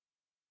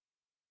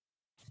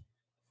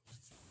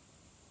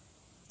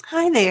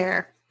Hi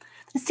there.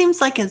 It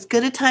seems like as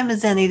good a time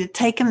as any to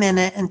take a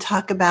minute and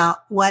talk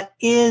about what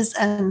is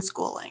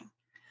unschooling.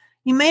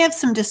 You may have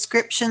some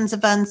descriptions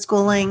of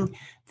unschooling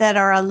that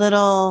are a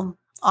little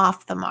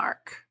off the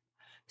mark.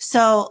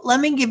 So let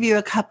me give you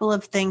a couple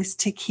of things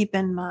to keep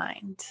in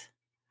mind.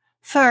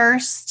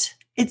 First,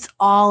 it's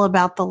all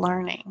about the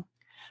learning.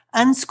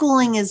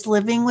 Unschooling is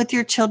living with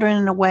your children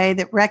in a way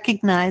that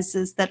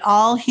recognizes that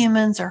all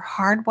humans are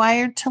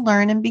hardwired to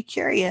learn and be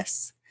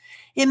curious.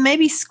 It may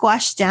be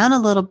squashed down a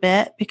little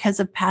bit because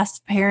of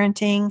past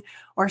parenting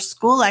or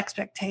school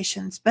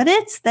expectations, but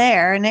it's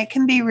there and it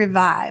can be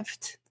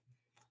revived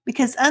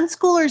because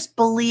unschoolers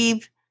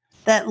believe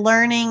that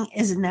learning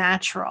is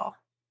natural.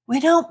 We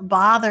don't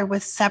bother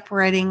with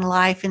separating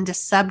life into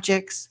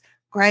subjects,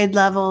 grade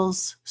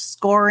levels,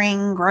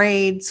 scoring,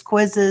 grades,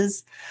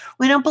 quizzes.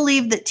 We don't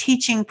believe that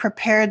teaching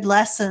prepared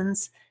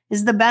lessons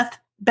is the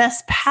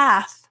best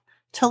path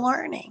to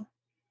learning.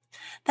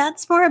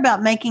 That's more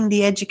about making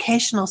the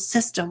educational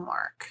system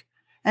work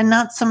and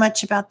not so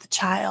much about the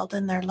child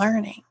and their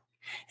learning.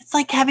 It's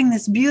like having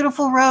this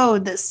beautiful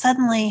road that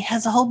suddenly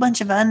has a whole bunch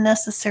of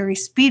unnecessary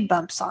speed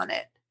bumps on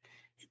it.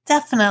 It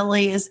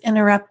definitely is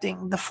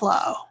interrupting the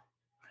flow.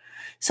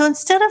 So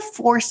instead of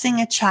forcing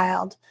a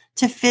child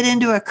to fit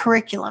into a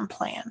curriculum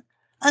plan,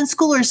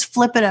 unschoolers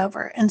flip it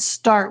over and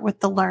start with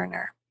the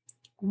learner.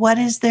 What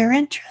is their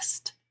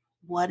interest?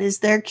 What is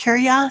their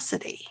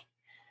curiosity?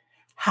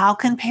 How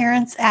can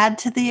parents add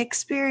to the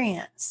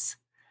experience?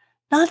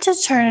 Not to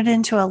turn it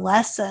into a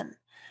lesson,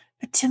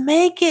 but to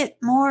make it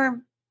more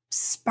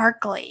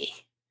sparkly.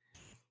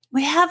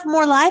 We have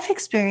more life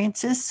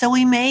experiences, so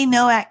we may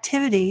know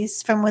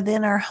activities from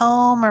within our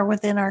home or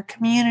within our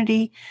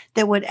community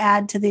that would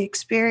add to the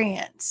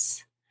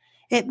experience.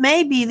 It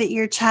may be that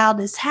your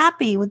child is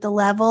happy with the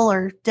level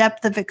or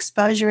depth of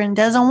exposure and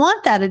doesn't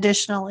want that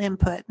additional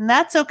input, and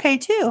that's okay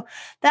too.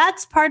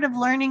 That's part of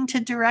learning to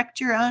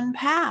direct your own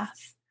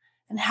path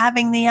and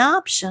having the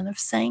option of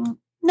saying,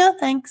 no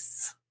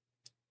thanks.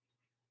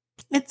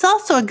 It's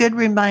also a good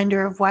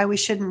reminder of why we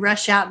shouldn't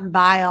rush out and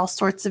buy all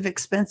sorts of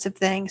expensive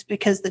things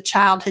because the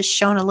child has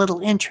shown a little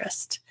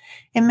interest.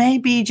 It may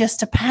be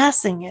just a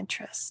passing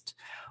interest,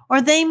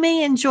 or they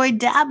may enjoy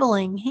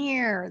dabbling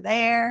here or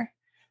there.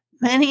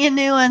 Many a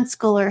new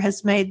unschooler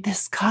has made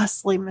this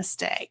costly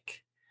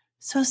mistake.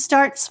 So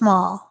start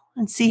small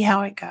and see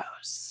how it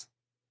goes.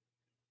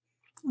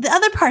 The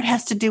other part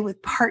has to do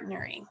with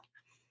partnering.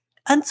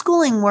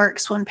 Unschooling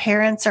works when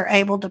parents are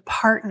able to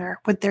partner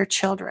with their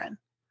children.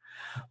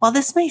 While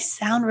this may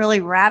sound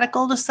really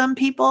radical to some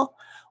people,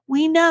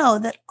 we know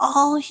that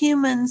all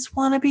humans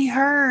want to be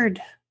heard.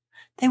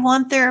 They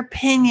want their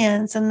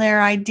opinions and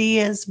their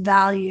ideas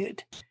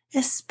valued,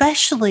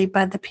 especially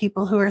by the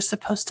people who are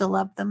supposed to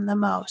love them the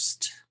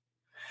most.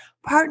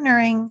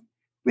 Partnering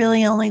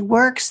really only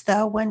works,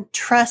 though, when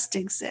trust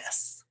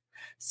exists.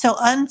 So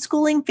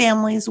unschooling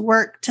families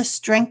work to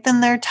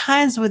strengthen their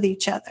ties with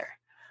each other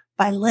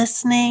by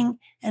listening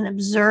and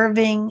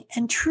observing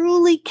and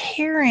truly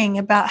caring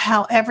about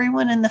how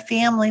everyone in the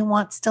family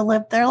wants to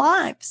live their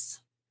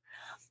lives.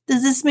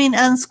 Does this mean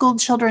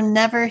unschooled children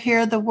never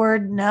hear the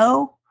word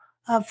no?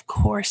 Of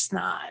course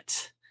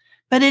not.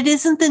 But it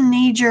isn't the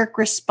knee-jerk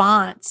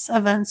response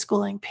of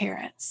unschooling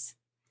parents.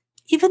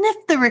 Even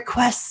if the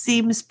request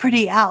seems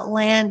pretty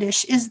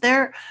outlandish, is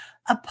there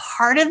a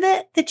part of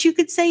it that you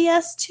could say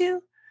yes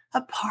to?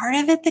 A part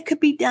of it that could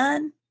be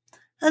done?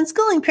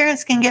 Unschooling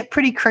parents can get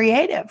pretty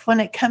creative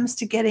when it comes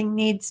to getting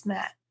needs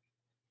met.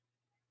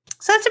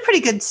 So that's a pretty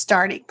good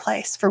starting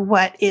place for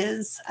what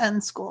is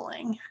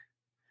unschooling.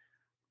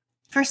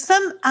 For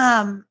some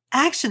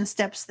action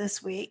steps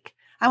this week,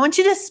 I want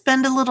you to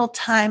spend a little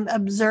time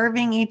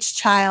observing each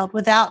child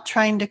without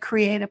trying to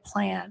create a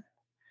plan.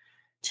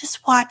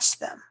 Just watch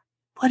them.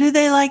 What do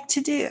they like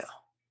to do?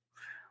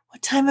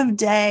 What time of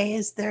day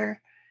is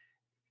their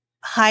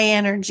high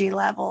energy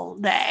level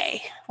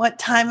day? What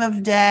time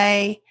of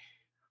day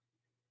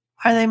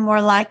are they more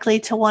likely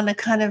to want to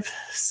kind of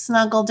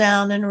snuggle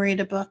down and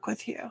read a book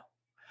with you?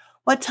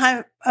 What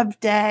time of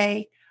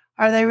day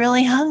are they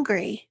really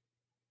hungry?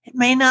 It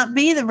may not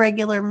be the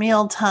regular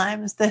meal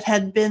times that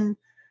had been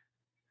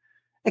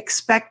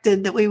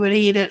expected that we would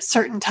eat at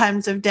certain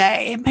times of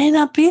day. It may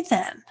not be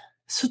then.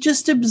 So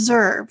just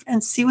observe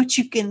and see what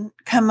you can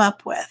come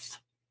up with.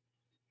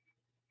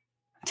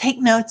 Take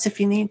notes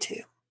if you need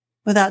to,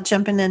 without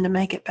jumping in to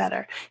make it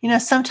better. You know,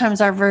 sometimes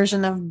our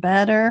version of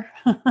better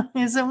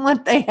isn't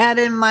what they had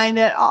in mind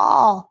at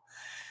all.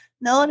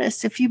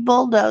 Notice if you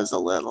bulldoze a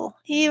little,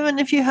 even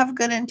if you have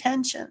good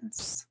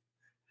intentions.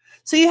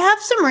 So you have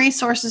some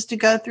resources to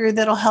go through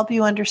that'll help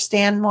you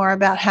understand more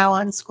about how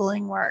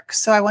unschooling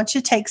works. So I want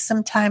you to take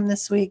some time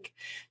this week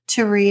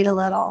to read a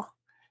little.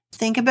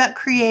 Think about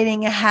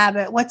creating a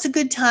habit. What's a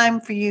good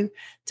time for you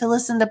to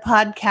listen to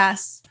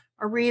podcasts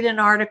or read an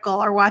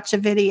article or watch a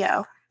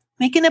video?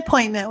 Make an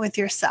appointment with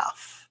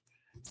yourself.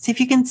 See if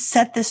you can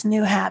set this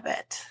new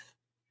habit.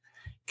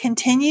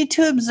 Continue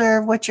to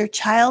observe what your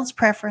child's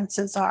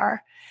preferences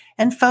are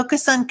and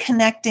focus on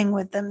connecting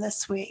with them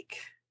this week.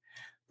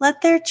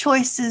 Let their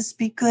choices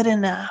be good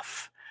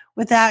enough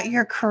without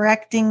your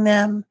correcting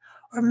them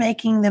or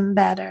making them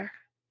better.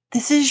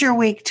 This is your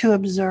week to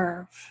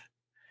observe.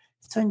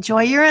 So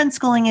enjoy your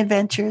unschooling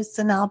adventures,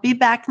 and I'll be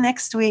back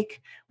next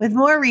week with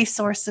more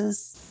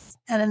resources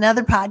and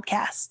another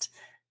podcast.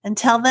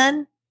 Until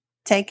then,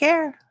 take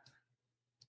care.